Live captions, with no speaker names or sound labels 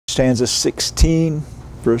stanza 16,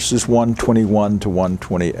 verses 121 to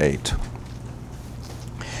 128.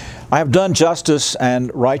 I have done justice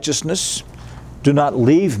and righteousness. Do not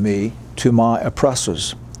leave me to my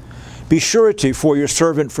oppressors. Be surety for your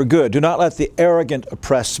servant for good. Do not let the arrogant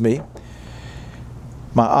oppress me.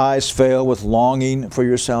 My eyes fail with longing for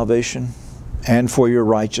your salvation and for your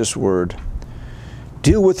righteous word.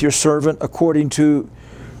 Deal with your servant according to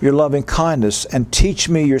your loving kindness and teach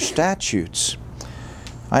me your statutes.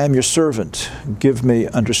 I am your servant. Give me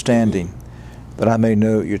understanding that I may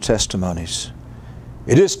know your testimonies.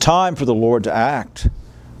 It is time for the Lord to act,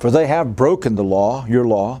 for they have broken the law, your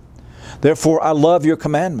law. Therefore I love your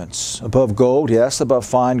commandments above gold, yes, above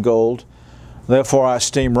fine gold. Therefore I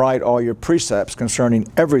esteem right all your precepts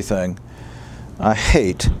concerning everything. I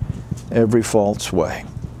hate every false way.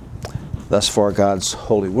 Thus far God's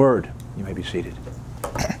holy word. You may be seated.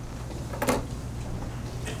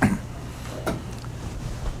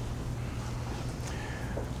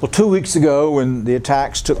 Well, 2 weeks ago when the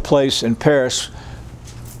attacks took place in Paris,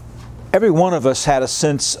 every one of us had a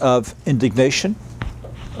sense of indignation,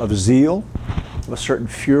 of zeal, of a certain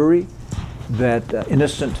fury that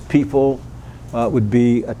innocent people would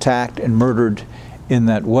be attacked and murdered in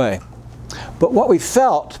that way. But what we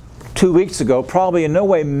felt 2 weeks ago probably in no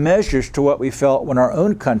way measures to what we felt when our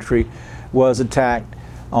own country was attacked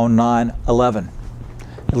on 9/11.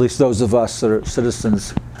 At least those of us that are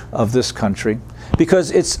citizens of this country,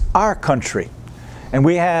 because it's our country and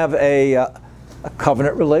we have a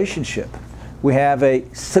covenant relationship. We have a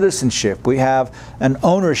citizenship. We have an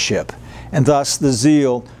ownership, and thus the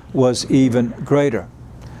zeal was even greater.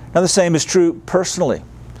 Now the same is true personally.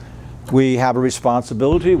 We have a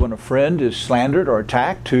responsibility when a friend is slandered or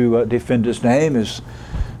attacked to defend his name, as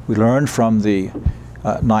we learned from the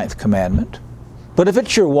 9th commandment. But if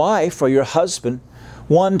it's your wife or your husband,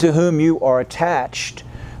 one to whom you are attached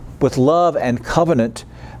with love and covenant,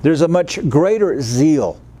 there's a much greater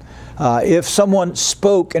zeal. If someone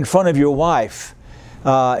spoke in front of your wife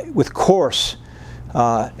with coarse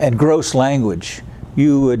and gross language,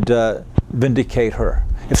 you would vindicate her.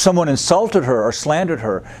 If someone insulted her or slandered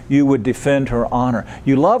her, you would defend her honor.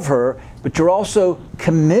 You love her, but you're also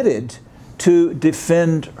committed to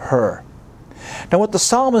defend her. Now what the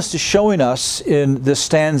psalmist is showing us in this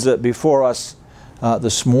stanza before us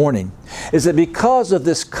this morning is that because of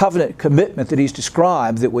this covenant commitment that he's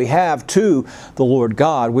described that we have to the Lord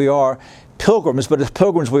God, we are pilgrims, but as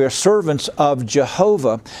pilgrims we are servants of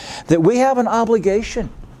Jehovah, that we have an obligation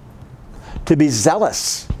to be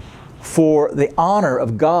zealous for the honor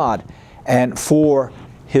of God and for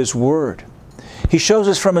His Word. He shows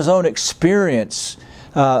us from his own experience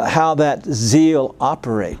how that zeal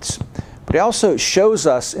operates. But he also shows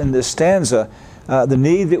us in this stanza the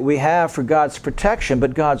need that we have for God's protection,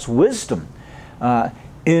 but God's wisdom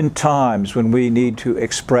in times when we need to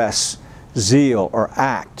express zeal or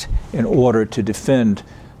act in order to defend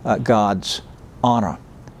God's honor.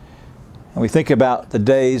 And we think about the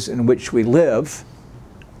days in which we live.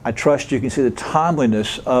 I trust you can see the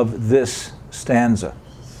timeliness of this stanza.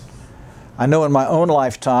 I know in my own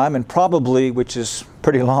lifetime, and probably, which is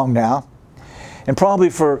pretty long now, and probably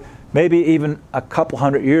for maybe even a couple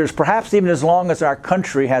hundred years, perhaps even as long as our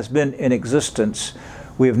country has been in existence,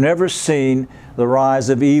 we have never seen the rise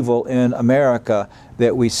of evil in America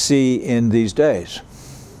that we see in these days.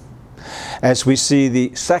 As we see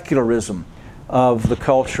the secularism of the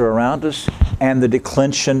culture around us and the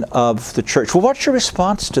declension of the church. Well, what's your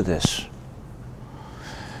response to this?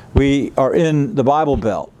 We are in the Bible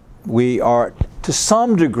Belt. We are, to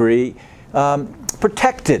some degree,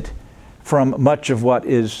 protected from much of what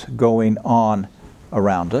is going on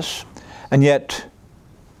around us. And yet,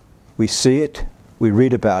 we see it, we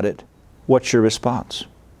read about it. What's your response?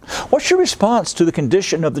 What's your response to the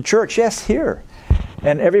condition of the church? Yes, here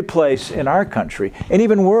and every place in our country, and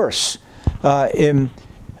even worse, in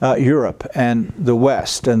Europe and the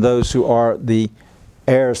West and those who are the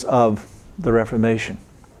heirs of the Reformation.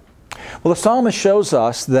 Well, the psalmist shows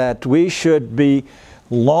us that we should be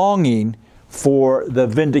longing for the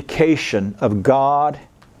vindication of God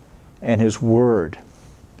and His Word,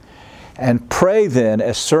 and pray then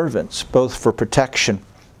as servants both for protection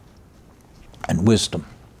and wisdom.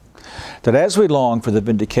 That as we long for the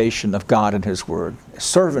vindication of God and His Word, as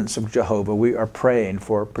servants of Jehovah, we are praying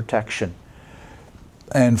for protection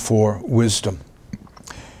and for wisdom.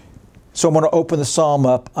 So I'm going to open the psalm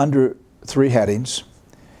up under three headings.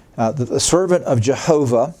 The servant of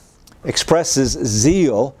Jehovah expresses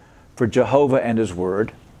zeal for Jehovah and His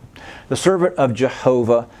Word. The servant of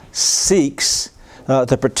Jehovah seeks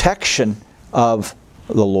the protection of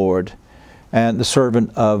the Lord. And the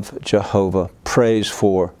servant of Jehovah prays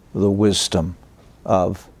for the wisdom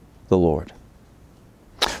of the Lord.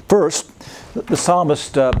 First, the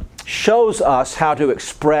psalmist shows us how to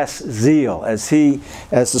express zeal as he,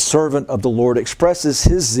 as the servant of the Lord, expresses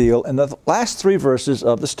his zeal in the last 3 verses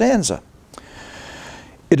of the stanza.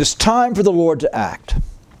 It is time for the Lord to act,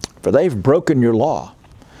 for they've broken your law.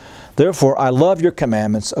 Therefore I love your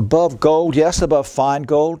commandments above gold, yes, above fine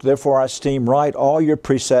gold. Therefore I esteem right all your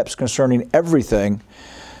precepts concerning everything.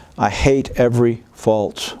 I hate every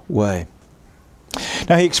false way.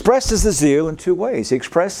 Now he expresses the zeal in 2 ways. He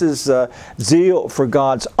expresses zeal for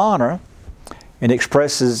God's honor, and he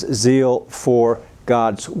expresses zeal for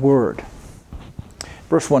God's word.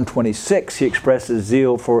 Verse 126, he expresses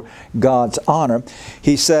zeal for God's honor.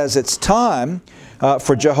 He says it's time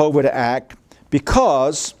for Jehovah to act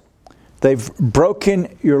because they've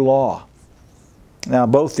broken your law. Now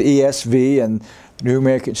both the ESV and New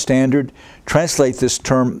American Standard translate this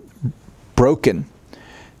term broken.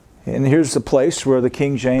 And here's the place where the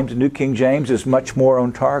King James, the New King James, is much more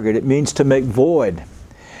on target. It means to make void,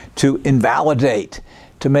 to invalidate,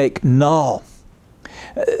 to make null.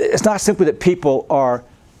 It's not simply that people are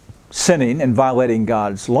sinning and violating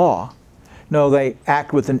God's law. No, they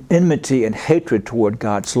act with an enmity and hatred toward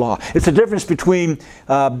God's law. It's the difference between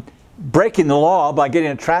breaking the law by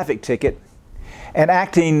getting a traffic ticket and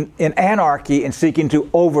acting in anarchy and seeking to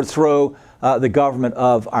overthrow the government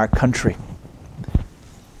of our country.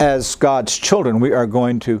 As God's children, we are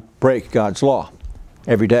going to break God's law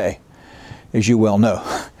every day, as you well know,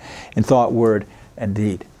 in thought, word, and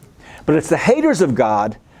deed. But it's the haters of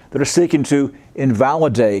God that are seeking to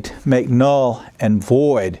invalidate, make null and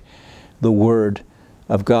void the Word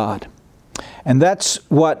of God. And that's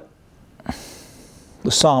what the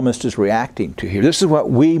psalmist is reacting to here. This is what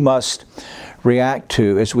we must react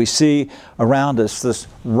to as we see around us this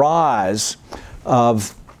rise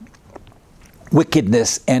of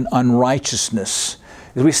wickedness and unrighteousness.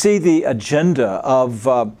 As we see the agenda of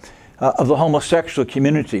the homosexual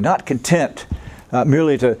community, not content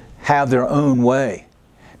merely to have their own way.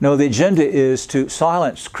 No, the agenda is to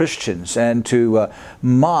silence Christians and to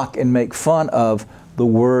mock and make fun of the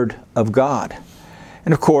Word of God.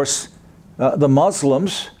 And of course, the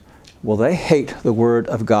Muslims, well, they hate the Word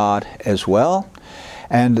of God as well.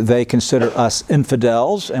 And they consider us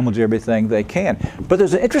infidels and will do everything they can. But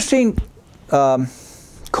there's an interesting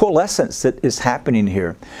coalescence that is happening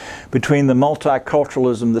here between the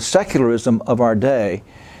multiculturalism, the secularism of our day,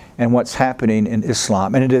 and what's happening in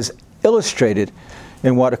Islam. And it is illustrated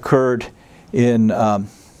in what occurred in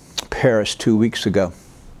Paris 2 weeks ago.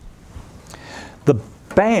 The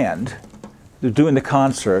band that was doing the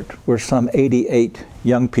concert, where some 88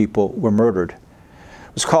 young people were murdered,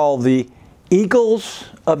 was called the Eagles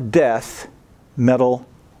of Death Metal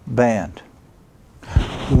Band.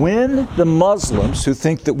 When the Muslims, who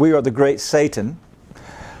think that we are the great Satan,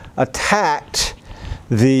 attacked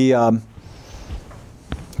the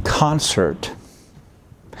concert,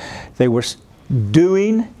 they were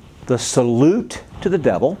doing the salute to the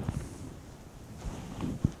devil,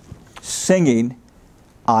 singing,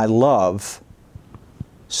 "I love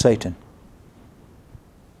Satan."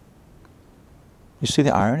 You see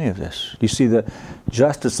the irony of this. You see the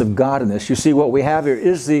justice of God in this. You see what we have here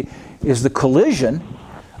is the collision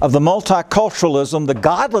of the multiculturalism, the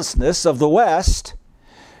godlessness of the West,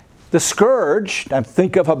 the scourge. I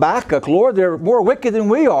think of Habakkuk, Lord, they're more wicked than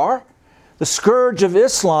we are. The scourge of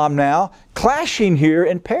Islam now clashing here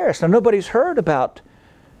in Paris. Now nobody's heard about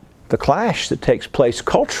the clash that takes place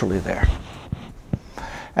culturally there,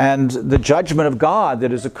 and the judgment of God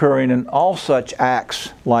that is occurring in all such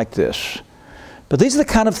acts like this. But these are the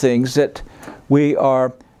kind of things that we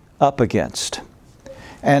are up against.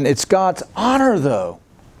 And it's God's honor, though,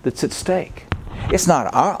 that's at stake. It's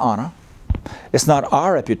not our honor. It's not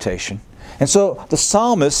our reputation. And so the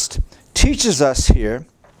psalmist teaches us here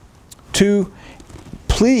to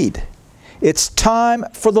plead. It's time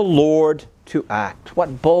for the Lord to act.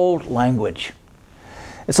 What bold language.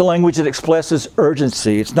 It's a language that expresses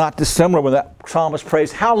urgency. It's not dissimilar when that psalmist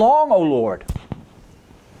prays, "How long, O Lord?"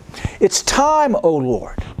 It's time, O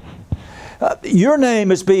Lord. Your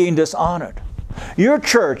name is being dishonored. Your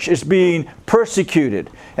church is being persecuted,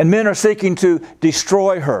 and men are seeking to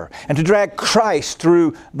destroy her and to drag Christ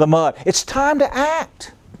through the mud. It's time to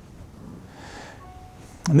act.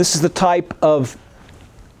 And this is the type of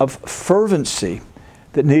fervency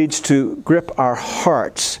that needs to grip our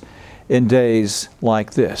hearts in days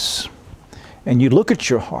like this. And you look at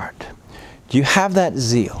your heart. Do you have that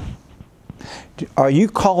zeal? Are you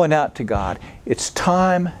calling out to God? It's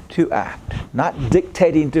time to act. Not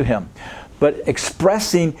dictating to Him, but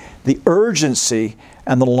expressing the urgency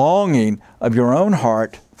and the longing of your own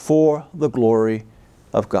heart for the glory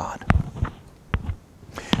of God.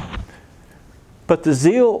 But the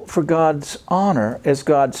zeal for God's honor, as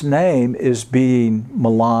God's name is being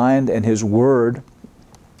maligned and His word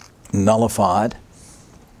nullified,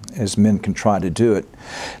 as men can try to do it,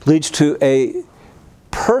 leads to a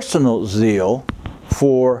personal zeal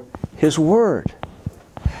for His word.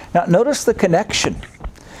 Now notice the connection.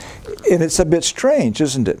 And it's a bit strange,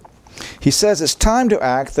 isn't it? He says it's time to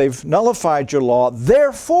act. They've nullified your law.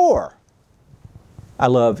 Therefore, I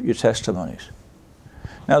love your testimonies.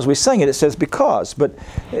 Now, as we sing it, it says because, but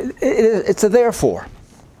it's a therefore.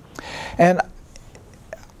 And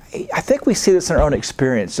I think we see this in our own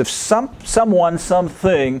experience. If someone,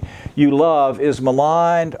 something you love is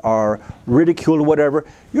maligned or ridiculed or whatever,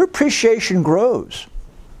 your appreciation grows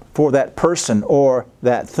for that person or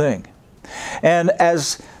that thing. And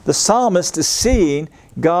as the psalmist is seeing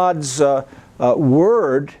God's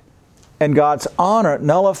word and God's honor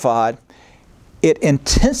nullified, it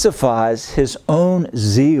intensifies his own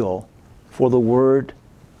zeal for the Word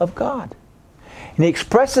of God. And he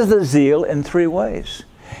expresses the zeal in three ways: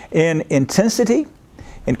 in intensity,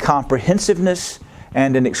 in comprehensiveness,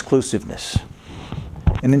 and in exclusiveness.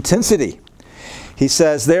 In intensity, he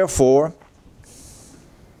says, therefore,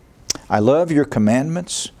 I love your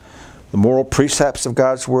commandments, the moral precepts of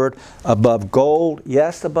God's Word, above gold,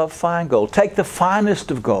 yes, above fine gold. Take the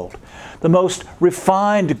finest of gold, the most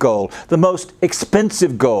refined gold, the most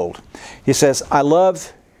expensive gold. He says, I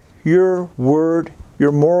love your Word,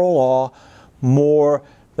 your moral law, more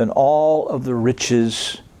than all of the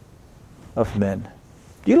riches of men.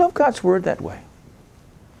 Do you love God's Word that way?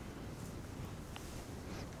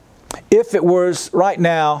 If it was right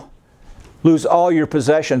now, lose all your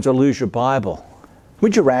possessions or lose your Bible,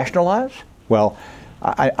 would you rationalize? Well,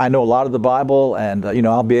 I know a lot of the Bible, and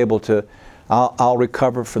I'll be able to, I'll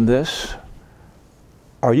recover from this.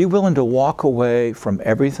 Are you willing to walk away from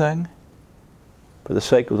everything for the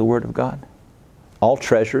sake of the Word of God? All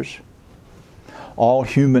treasures, all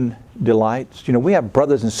human delights. We have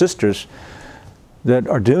brothers and sisters that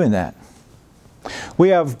are doing that. We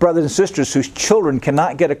have brothers and sisters whose children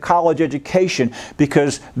cannot get a college education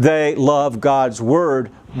because they love God's Word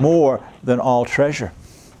more than all treasure.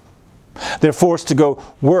 They're forced to go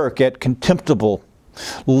work at contemptible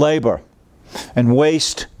labor and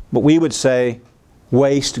waste, what we would say,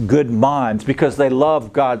 waste good minds because they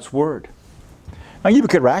love God's Word. Now you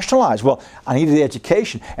could rationalize, well, I need the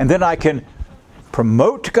education and then I can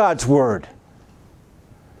promote God's Word.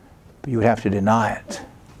 But you would have to deny it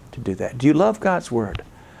to do that. Do you love God's Word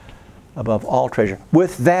above all treasure?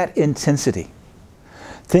 With that intensity.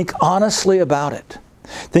 Think honestly about it.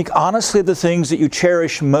 Think honestly of the things that you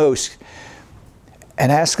cherish most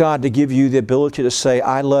and ask God to give you the ability to say,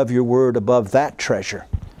 I love your Word above that treasure,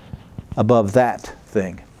 above that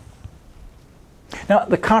thing. Now,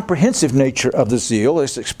 the comprehensive nature of the zeal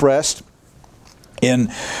is expressed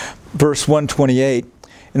in verse 128.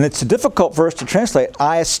 And it's a difficult verse to translate.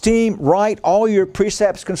 I esteem right all your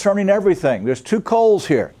precepts concerning everything. There's two coals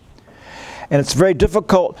here. And it's very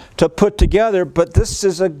difficult to put together, but this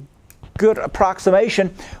is a good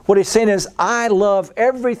approximation. What he's saying is, I love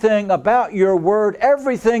everything about your Word,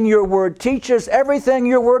 everything your Word teaches, everything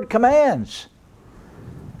your Word commands.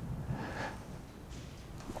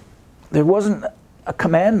 There wasn't a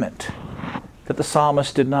commandment that the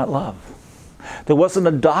psalmist did not love. There wasn't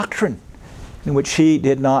a doctrine in which he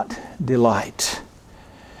did not delight.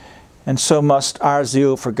 And so must our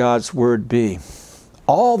zeal for God's Word be.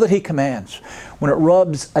 All that He commands, when it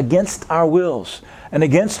rubs against our wills and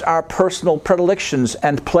against our personal predilections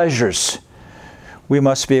and pleasures, we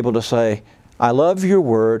must be able to say, I love your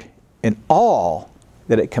Word in all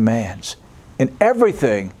that it commands, in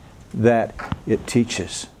everything that it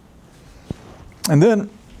teaches. And then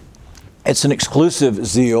it's an exclusive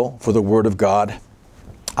zeal for the Word of God.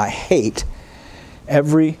 I hate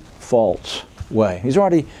every false way. He's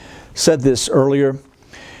already said this earlier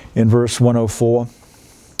in verse 104.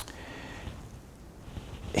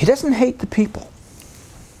 He doesn't hate the people.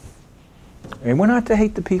 And we're not to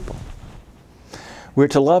hate the people. We're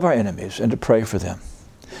to love our enemies and to pray for them.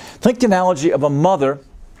 Think the analogy of a mother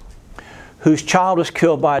whose child was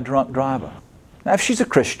killed by a drunk driver. Now, if she's a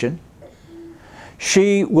Christian,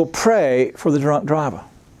 she will pray for the drunk driver.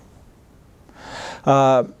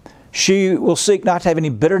 She will seek not to have any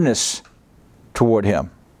bitterness toward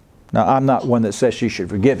him. Now, I'm not one that says she should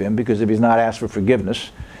forgive him, because if he's not asked for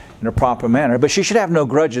forgiveness in a proper manner, but she should have no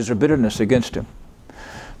grudges or bitterness against him.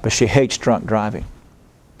 But she hates drunk driving.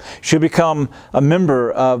 She'll become a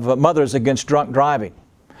member of Mothers Against Drunk Driving.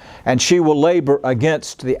 And she will labor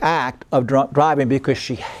against the act of drunk driving because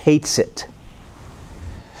she hates it.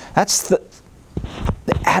 That's the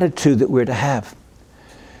attitude that we're to have.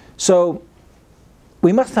 So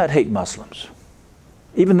we must not hate Muslims.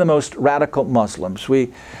 Even the most radical Muslims,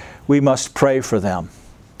 we must pray for them.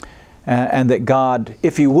 And that God,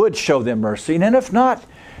 if He would, show them mercy. And if not,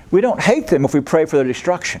 we don't hate them if we pray for their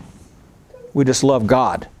destruction. We just love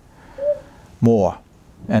God more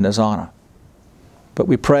and His honor. But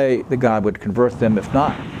we pray that God would convert them. If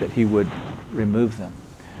not, that He would remove them.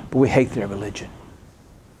 But we hate their religion.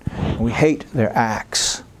 And we hate their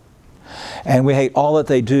acts. And we hate all that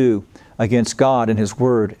they do against God and His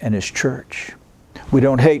Word and His church. We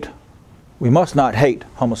must not hate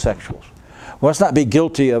homosexuals. We must not be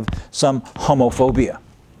guilty of some homophobia.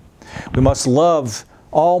 We must love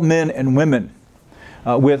all men and women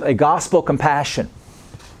with a gospel compassion.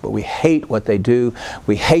 But we hate what they do.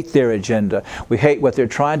 We hate their agenda. We hate what they're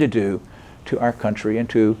trying to do to our country and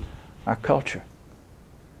to our culture.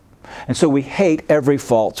 And so we hate every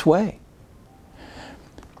false way.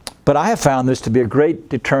 But I have found this to be a great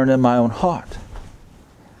deterrent in my own heart,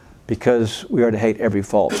 because we are to hate every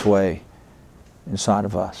false way inside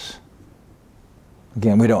of us.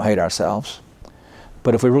 Again, we don't hate ourselves.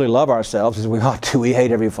 But if we really love ourselves, as we ought to, we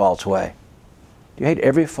hate every false way. You hate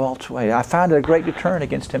every false way. I find it a great deterrent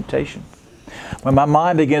against temptation. When my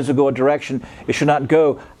mind begins to go a direction it should not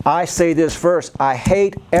go, I say this verse, I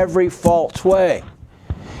hate every false way.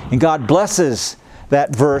 And God blesses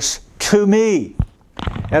that verse to me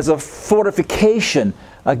as a fortification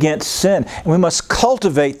against sin. And we must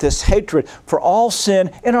cultivate this hatred for all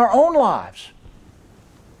sin in our own lives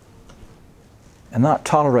and not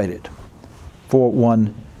tolerate it for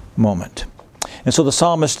one moment. And so the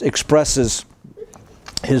psalmist expresses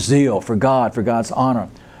his zeal for God, for God's honor,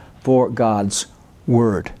 for God's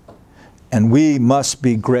Word. And we must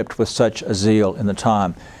be gripped with such a zeal in the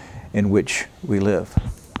time in which we live.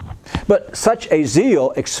 But such a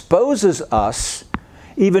zeal exposes us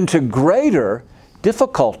even to greater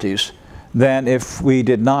difficulties than if we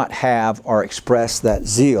did not have or express that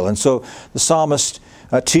zeal. And so the psalmist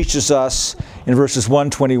teaches us in verses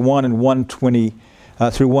 121 and 120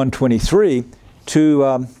 through 123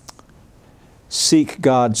 to seek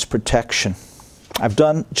God's protection. I've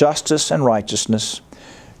done justice and righteousness.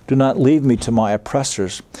 Do not leave me to my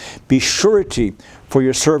oppressors. Be surety for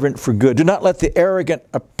your servant for good. Do not let the arrogant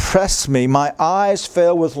oppress me. My eyes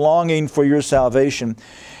fail with longing for your salvation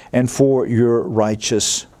and for your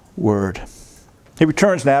righteous word. He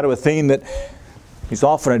returns now to a theme that he's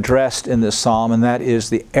often addressed in this psalm, and that is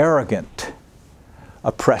the arrogant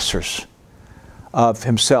oppressors of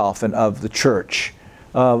himself and of the church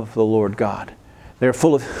of the Lord God. They're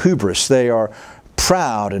full of hubris. They are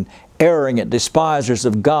proud and arrogant despisers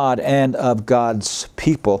of God and of God's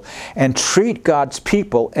people, and treat God's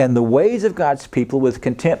people and the ways of God's people with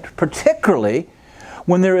contempt, particularly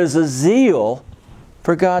when there is a zeal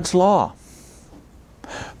for God's law.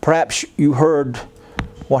 Perhaps you heard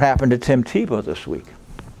what happened to Tim Tebow this week.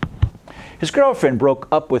 His girlfriend broke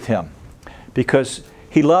up with him because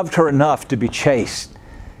he loved her enough to be chaste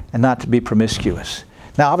and not to be promiscuous.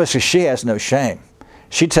 Now, obviously, she has no shame.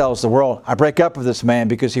 She tells the world, I break up with this man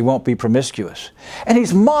because he won't be promiscuous. And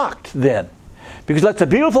he's mocked then, because he lets a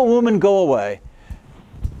beautiful woman go away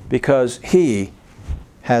because he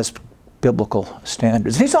has biblical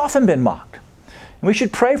standards. He's often been mocked. And we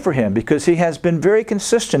should pray for him because he has been very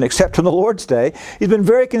consistent, except on the Lord's Day. He's been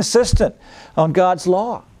very consistent on God's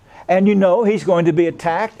law. And you know he's going to be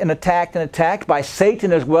attacked and attacked and attacked by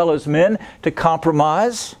Satan as well as men to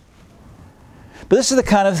compromise. But this is the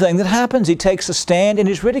kind of thing that happens. He takes a stand and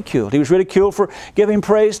he's ridiculed. He was ridiculed for giving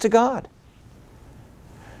praise to God.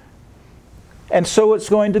 And so it's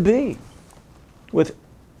going to be with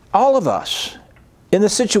all of us in the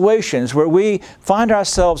situations where we find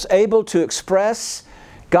ourselves able to express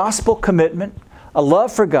gospel commitment, a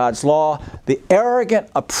love for God's law. The arrogant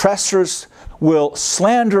oppressors will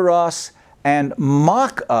slander us and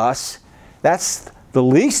mock us. That's the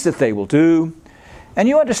least that they will do. And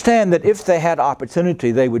you understand that if they had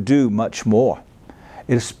opportunity, they would do much more.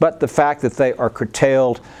 It is but the fact that they are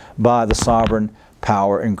curtailed by the sovereign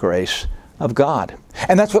power and grace of God.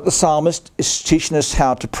 And that's what the psalmist is teaching us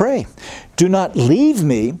how to pray. Do not leave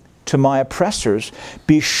me to my oppressors.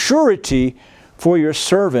 Be surety for your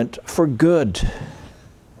servant for good.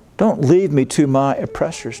 Don't leave me to my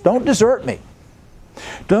oppressors. Don't desert me.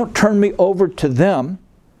 Don't turn me over to them.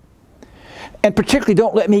 And particularly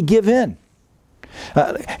don't let me give in.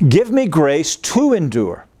 Give me grace to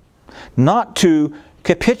endure, not to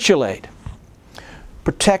capitulate.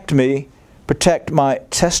 Protect me, protect my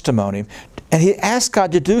testimony. And he asked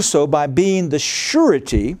God to do so by being the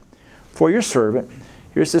surety for your servant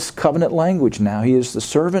Here's this covenant language now. He is the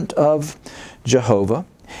servant of Jehovah,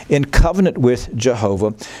 in covenant with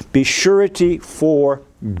Jehovah, be surety for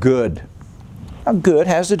good. Now, good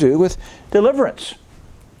has to do with deliverance,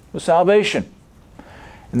 with salvation.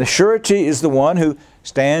 And the surety is the one who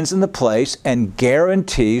stands in the place and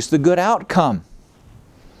guarantees the good outcome.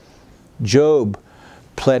 Job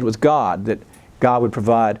pled with God that God would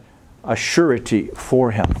provide a surety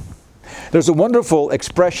for him. There's a wonderful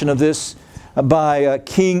expression of this by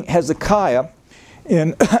King Hezekiah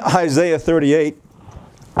in Isaiah 38.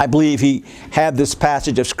 I believe he had this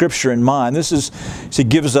passage of Scripture in mind. This is, he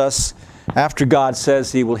gives us, after God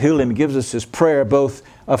says He will heal him, He gives us His prayer both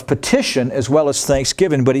of petition as well as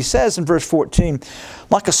thanksgiving. But He says in verse 14,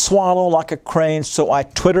 like a swallow, like a crane, so I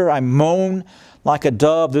twitter, I moan like a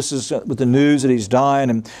dove. This is with the news that he's dying.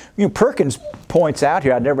 And Perkins points out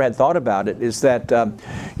here, I never had thought about it, is that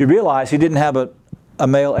you realize he didn't have a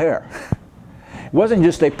male heir. It wasn't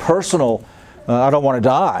just a personal, I don't want to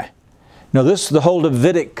die. No, the whole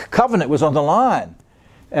Davidic covenant was on the line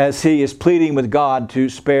as he is pleading with God to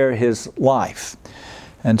spare his life.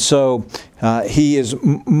 And so he is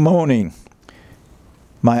moaning.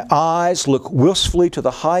 My eyes look wistfully to the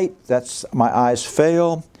height. That's my eyes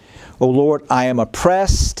fail. O Lord, I am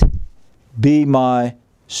oppressed. Be my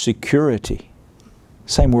security.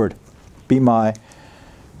 Same word. Be my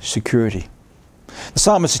security. The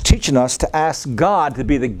psalmist is teaching us to ask God to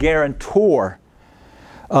be the guarantor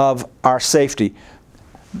of our safety.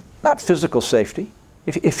 Not physical safety.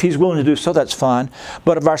 If He's willing to do so, that's fine.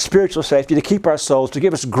 But of our spiritual safety, to keep our souls, to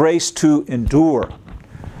give us grace to endure.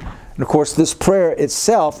 And of course, this prayer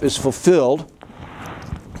itself is fulfilled,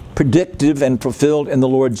 predictive and fulfilled in the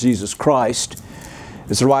Lord Jesus Christ.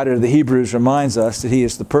 As the writer of the Hebrews reminds us that He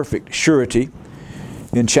is the perfect surety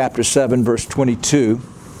in chapter 7, verse 22.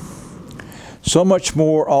 So much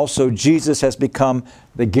more also Jesus has become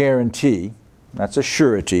the guarantee, that's a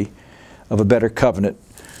surety, of a better covenant.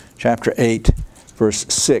 Chapter 8, verse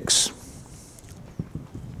 6.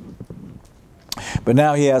 But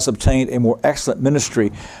now He has obtained a more excellent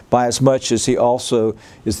ministry by as much as He also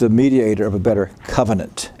is the mediator of a better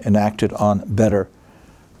covenant enacted on better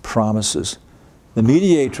promises. The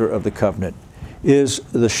mediator of the covenant is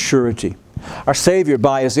the surety. Our Savior,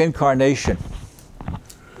 by His incarnation,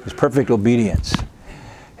 His perfect obedience,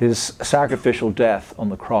 His sacrificial death on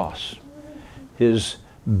the cross, His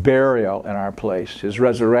burial in our place, His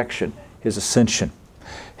resurrection, His ascension,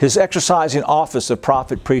 His exercising office of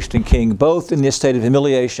prophet, priest, and king, both in the state of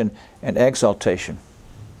humiliation and exaltation.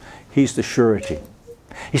 He's the surety.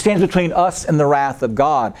 He stands between us and the wrath of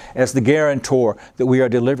God as the guarantor that we are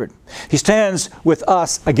delivered. He stands with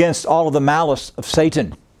us against all of the malice of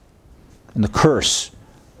Satan and the curse,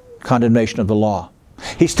 condemnation of the law.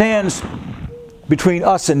 He stands between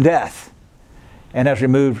us and death and has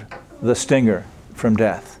removed the stinger from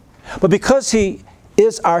death. But because He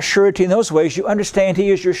is our surety in those ways, you understand He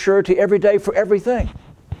is your surety every day for everything.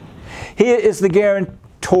 He is the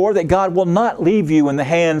guarantor that God will not leave you in the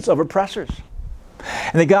hands of oppressors,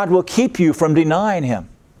 and that God will keep you from denying Him.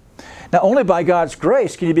 Not only by God's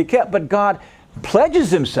grace can you be kept, but God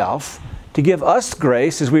pledges Himself to give us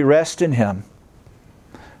grace as we rest in Him,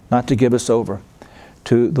 not to give us over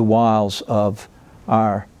to the wiles of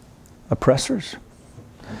our oppressors.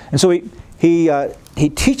 And so he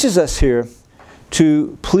teaches us here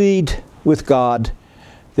to plead with God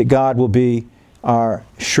that God will be our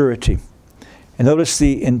surety. And notice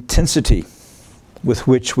the intensity with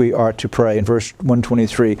which we are to pray in verse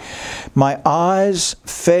 123. My eyes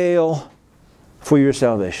fail for your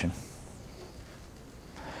salvation.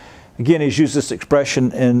 Again, he's used this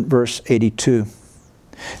expression in verse 82.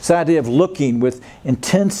 This idea of looking with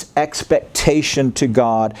intense expectation to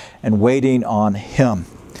God and waiting on Him.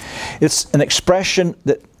 It's an expression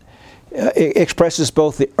that expresses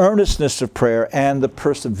both the earnestness of prayer and the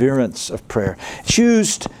perseverance of prayer. It's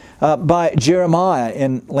used by Jeremiah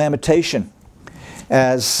in Lamentation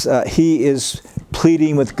as he is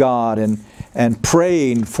pleading with God and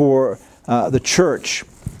praying for the church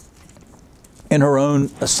in her own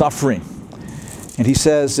suffering. And he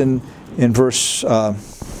says in verse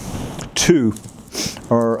 2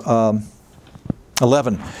 or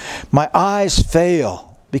 11, my eyes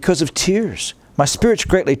fail because of tears. My spirit's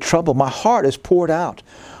greatly troubled. My heart is poured out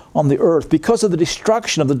on the earth because of the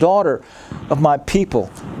destruction of the daughter of my people,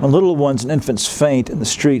 when little ones and infants faint in the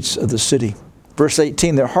streets of the city. Verse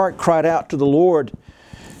 18, their heart cried out to the Lord,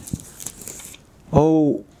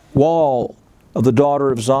 O wall of the daughter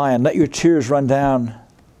of Zion, let your tears run down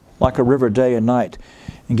like a river day and night,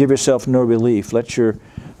 and give yourself no relief. Let your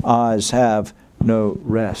eyes have no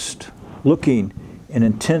rest. Looking in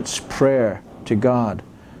intense prayer to God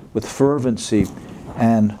with fervency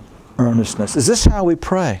and earnestness. Is this how we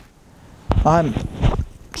pray? I'm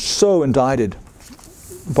so indicted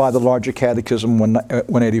by the larger Catechism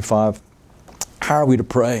 185. How are we to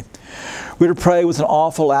pray? We're to pray with an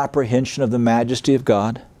awful apprehension of the majesty of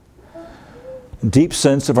God, a deep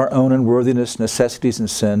sense of our own unworthiness, necessities, and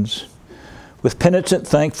sins, with penitent,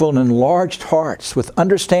 thankful, and enlarged hearts, with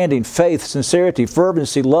understanding, faith, sincerity,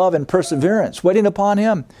 fervency, love, and perseverance, waiting upon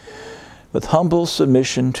Him, with humble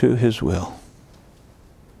submission to His will.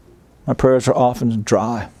 My prayers are often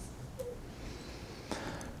dry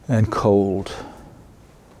and cold,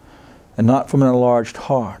 and not from an enlarged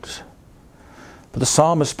heart. But the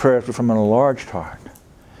psalmist's prayers were from an enlarged heart.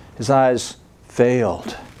 His eyes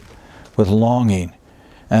failed with longing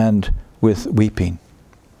and with weeping.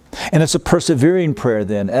 And it's a persevering prayer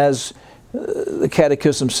then, as the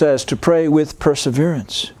Catechism says, to pray with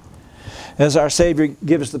perseverance. As our Savior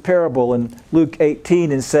gives the parable in Luke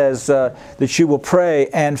 18 and says that you will pray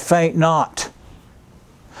and faint not.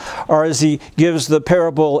 Or as He gives the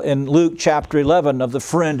parable in Luke chapter 11 of the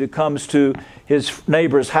friend who comes to his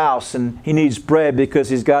neighbor's house and he needs bread because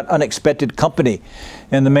he's got unexpected company.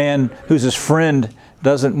 And the man who's his friend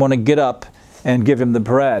doesn't want to get up and give him the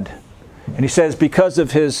bread. And he says because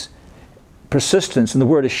of his persistence, and the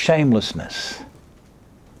word is shamelessness,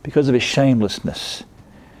 because of his shamelessness,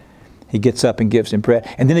 he gets up and gives him bread.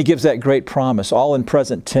 And then he gives that great promise, all in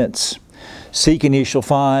present tense. Seek and ye shall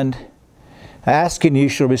find. Ask and ye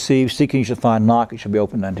shall receive. Seek and ye shall find. Knock, it shall be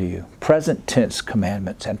opened unto you. Present tense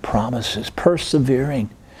commandments and promises.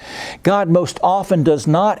 Persevering. God most often does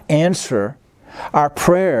not answer our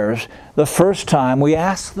prayers the first time we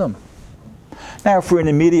ask them. Now, if we're in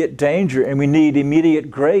immediate danger and we need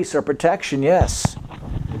immediate grace or protection, yes.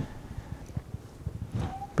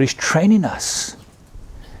 But He's training us.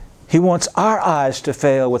 He wants our eyes to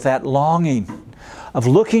fail with that longing of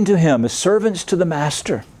looking to Him as servants to the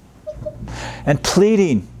Master and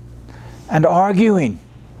pleading and arguing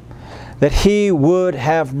that He would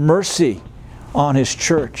have mercy on His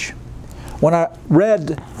church. When I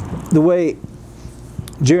read the way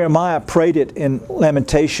Jeremiah prayed it in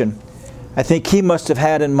Lamentation, I think he must have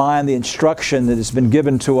had in mind the instruction that has been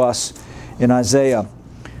given to us in Isaiah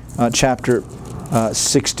chapter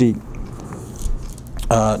 62,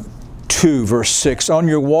 verse 6. On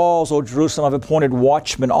your walls, O Jerusalem, I've appointed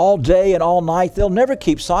watchmen all day and all night. They'll never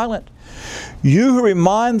keep silent. You who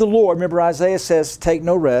remind the Lord, remember Isaiah says, take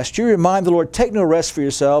no rest. You remind the Lord, take no rest for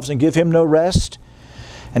yourselves and give Him no rest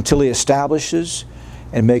until He establishes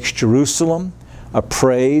and makes Jerusalem a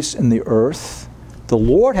praise in the earth. The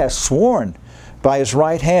Lord has sworn by His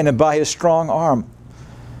right hand and by His strong arm.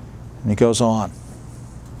 And he goes on.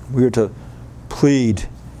 We are to plead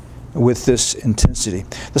with this intensity.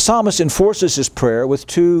 The psalmist enforces his prayer with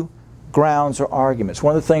two grounds or arguments.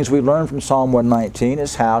 One of the things we learn from Psalm 119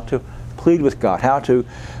 is how to plead with God, how to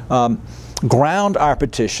ground our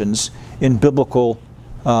petitions in biblical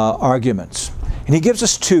arguments. And he gives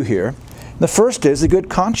us two here. The first is the good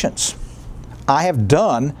conscience. I have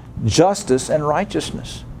done justice and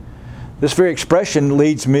righteousness. This very expression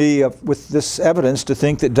leads me, with this evidence, to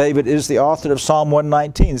think that David is the author of Psalm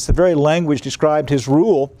 119. It's the very language described his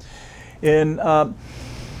rule in 2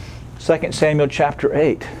 Samuel chapter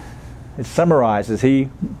 8. It summarizes, he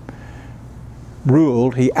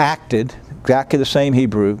ruled, he acted, exactly the same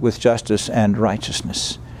Hebrew, with justice and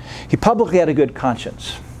righteousness. He publicly had a good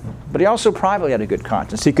conscience, but he also privately had a good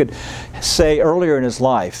conscience. He could say earlier in his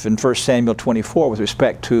life, in 1 Samuel 24, with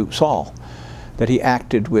respect to Saul, that he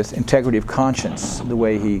acted with integrity of conscience the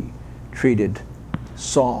way he treated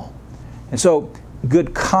Saul. And so,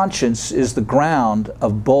 good conscience is the ground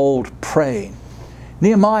of bold praying.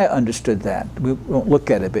 Nehemiah understood that. We won't look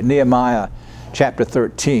at it, but Nehemiah chapter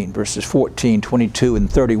 13, verses 14, 22, and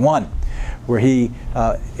 31, where he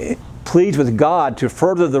pleads with God to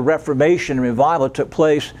further the Reformation and revival that took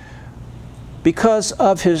place because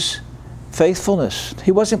of his faithfulness.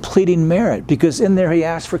 He wasn't pleading merit, because in there he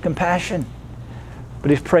asked for compassion, but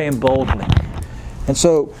he's praying boldly. And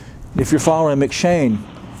so, if you're following McShane,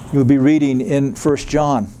 you'll be reading in 1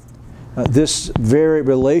 John this very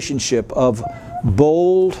relationship of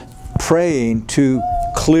bold praying to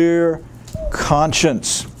clear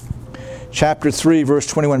conscience. Chapter 3, verse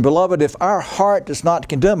 21. Beloved, if our heart does not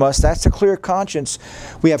condemn us, that's a clear conscience.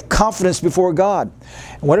 We have confidence before God.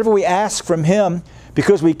 And whatever we ask from Him,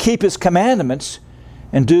 because we keep His commandments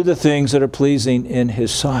and do the things that are pleasing in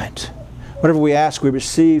His sight. Whatever we ask, we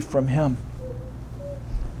receive from Him.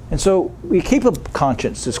 And so we keep a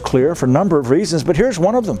conscience that's clear for a number of reasons, but here's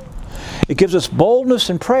one of them. It gives us boldness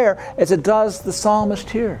in prayer as it does the psalmist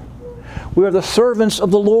here. We are the servants of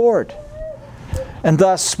the Lord. And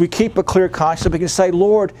thus we keep a clear conscience. We can say,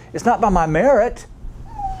 Lord, it's not by my merit,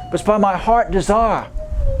 but it's by my heart desire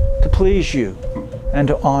to please you and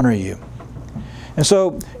to honor you. And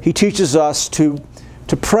so he teaches us to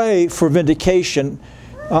pray for vindication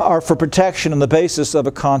or for protection on the basis of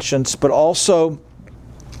a conscience, but also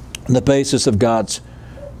on the basis of God's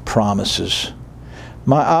promises.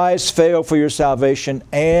 My eyes fail for your salvation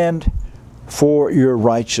and for your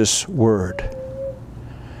righteous word.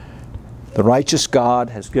 The righteous God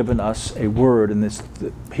has given us a word in this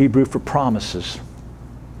the Hebrew for promises.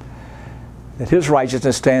 That His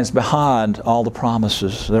righteousness stands behind all the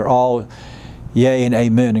promises. They're all yea and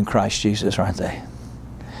amen in Christ Jesus, aren't they?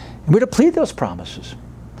 And we're to plead those promises.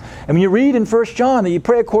 And when you read in 1 John that you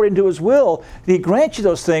pray according to His will, that He grants you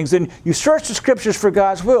those things, and you search the Scriptures for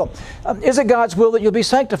God's will. Is it God's will that you'll be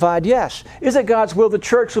sanctified? Yes. Is it God's will the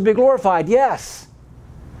church will be glorified? Yes.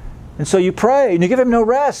 And so you pray, and you give Him no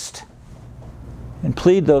rest, and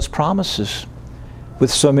plead those promises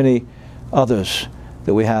with so many others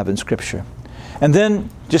that we have in Scripture. And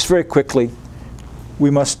then, just very quickly,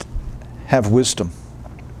 we must have wisdom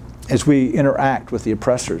as we interact with the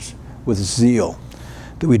oppressors, with zeal,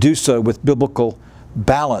 that we do so with biblical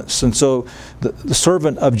balance. And so the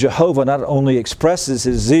servant of Jehovah not only expresses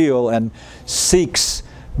his zeal and seeks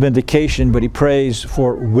vindication, but he prays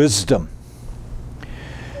for wisdom.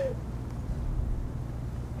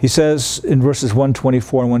 He says in verses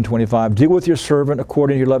 124 and 125, deal with your servant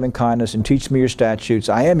according to your loving kindness and teach me your statutes.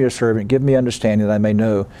 I am your servant. Give me understanding that I may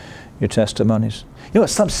know your testimonies. You know,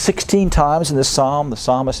 some 16 times in this psalm, the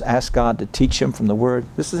psalmist asked God to teach him from the Word.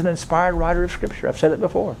 This is an inspired writer of Scripture. I've said it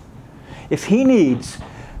before. If he needs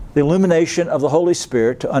the illumination of the Holy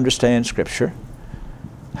Spirit to understand Scripture,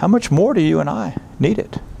 how much more do you and I need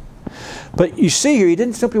it? But you see here, he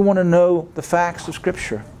didn't simply want to know the facts of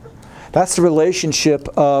Scripture. That's the relationship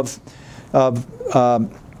of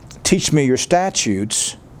teach me your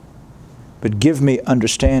statutes, but give me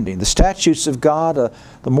understanding. The statutes of God,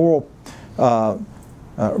 the moral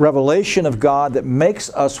revelation of God that makes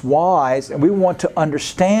us wise, and we want to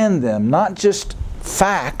understand them, not just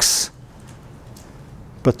facts,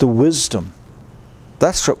 but the wisdom.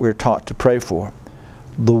 That's what we're taught to pray for.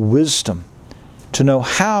 The wisdom to know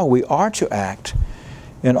how we are to act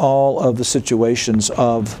in all of the situations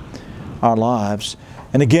of our lives.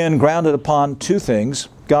 And again, grounded upon two things: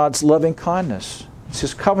 God's loving kindness. It's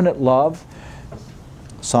His covenant love.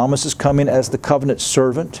 The psalmist is coming as the covenant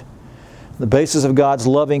servant. The basis of God's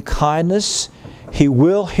loving kindness, He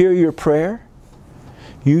will hear your prayer.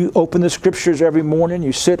 You open the Scriptures every morning,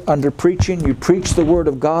 you sit under preaching, you preach the Word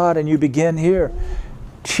of God, and you begin here.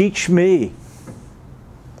 Teach me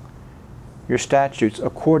your statutes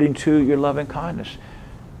according to your loving kindness.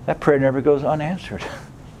 That prayer never goes unanswered.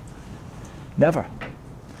 Never.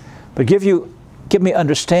 But give me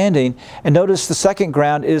understanding. And notice the second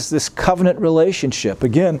ground is this covenant relationship.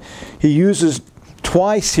 Again, he uses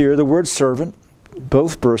twice here the word servant,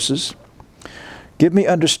 both verses. Give me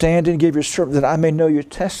understanding, give your servant that I may know your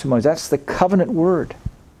testimonies. That's the covenant word.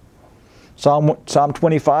 Psalm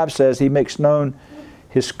 25 says He makes known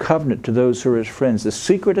His covenant to those who are His friends, the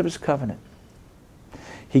secret of His covenant.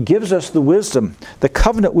 He gives us the wisdom, the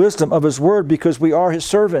covenant wisdom of His Word, because we are His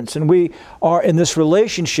servants and we are in this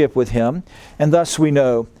relationship with Him, and thus we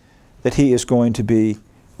know that He is going to be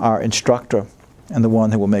our instructor and the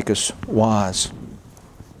one who will make us wise.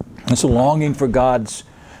 It's a longing for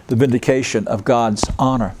the vindication of God's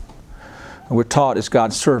honor. And we're taught as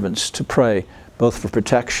God's servants to pray both for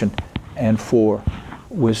protection and for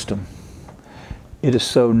wisdom. It is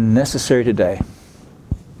so necessary today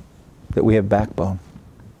that we have backbone,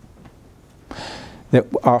 that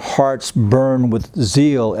our hearts burn with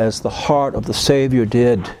zeal as the heart of the Savior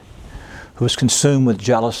did, who was consumed with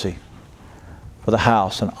jealousy for the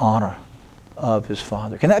house and honor of His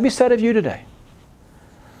Father. Can that be said of you today?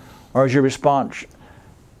 Or is your response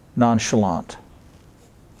nonchalant?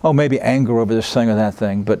 Oh, maybe anger over this thing or that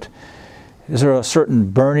thing, but is there a certain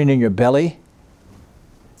burning in your belly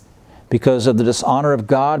because of the dishonor of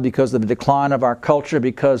God, because of the decline of our culture,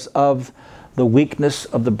 because of the weakness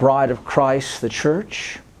of the bride of Christ, the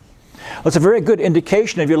church? Well, it's a very good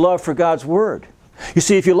indication of your love for God's Word. You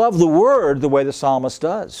see, if you love the Word the way the psalmist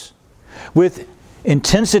does, with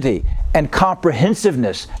intensity and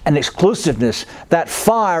comprehensiveness and exclusiveness, that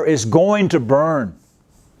fire is going to burn.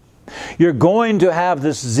 You're going to have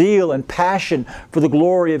this zeal and passion for the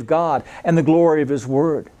glory of God and the glory of His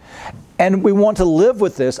Word. And we want to live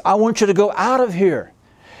with this. I want you to go out of here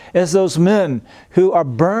as those men who are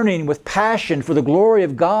burning with passion for the glory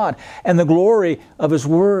of God and the glory of His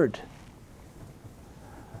Word.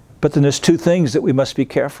 But then there's two things that we must be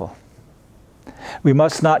careful. We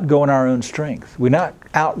must not go in our own strength. We're not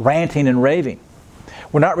out ranting and raving.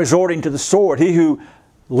 We're not resorting to the sword. He who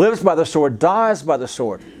lives by the sword dies by the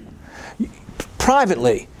sword.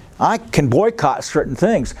 Privately, I can boycott certain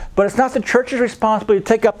things, but it's not the church's responsibility to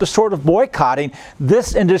take up the sword of boycotting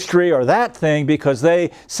this industry or that thing because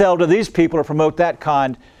they sell to these people or promote that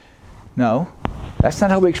kind. No, that's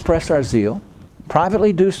not how we express our zeal.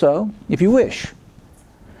 Privately do so if you wish.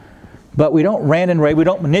 But we don't rant and rave, we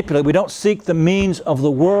don't manipulate, we don't seek the means of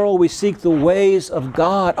the world, we seek the ways of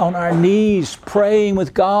God on our knees, praying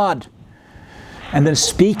with God, and then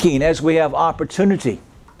speaking as we have opportunity,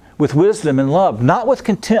 with wisdom and love, not with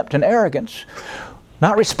contempt and arrogance,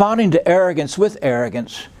 not responding to arrogance with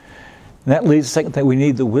arrogance. And that leads to the second thing, we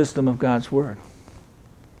need the wisdom of God's Word.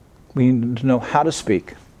 We need to know how to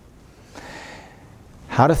speak,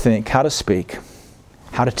 how to think, how to speak,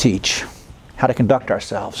 how to teach, how to conduct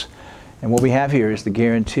ourselves. And what we have here is the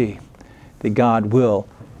guarantee that God will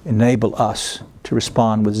enable us to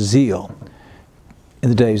respond with zeal in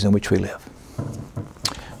the days in which we live.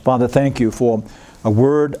 Father, thank you for a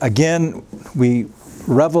word. Again, we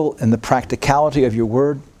revel in the practicality of your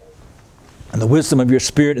word and the wisdom of your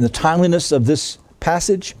Spirit and the timeliness of this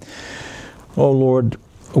passage. Oh Lord,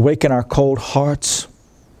 awaken our cold hearts.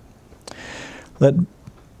 Let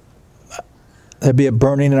there be a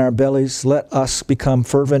burning in our bellies. Let us become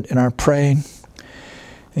fervent in our praying.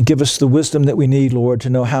 And give us the wisdom that we need, Lord, to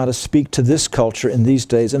know how to speak to this culture in these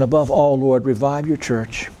days. And above all, Lord, revive your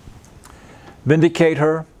church. Vindicate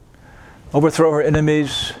her. Overthrow her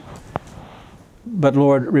enemies. But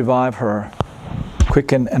Lord, revive her.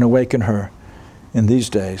 Quicken and awaken her in these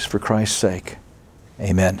days for Christ's sake.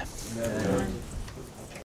 Amen.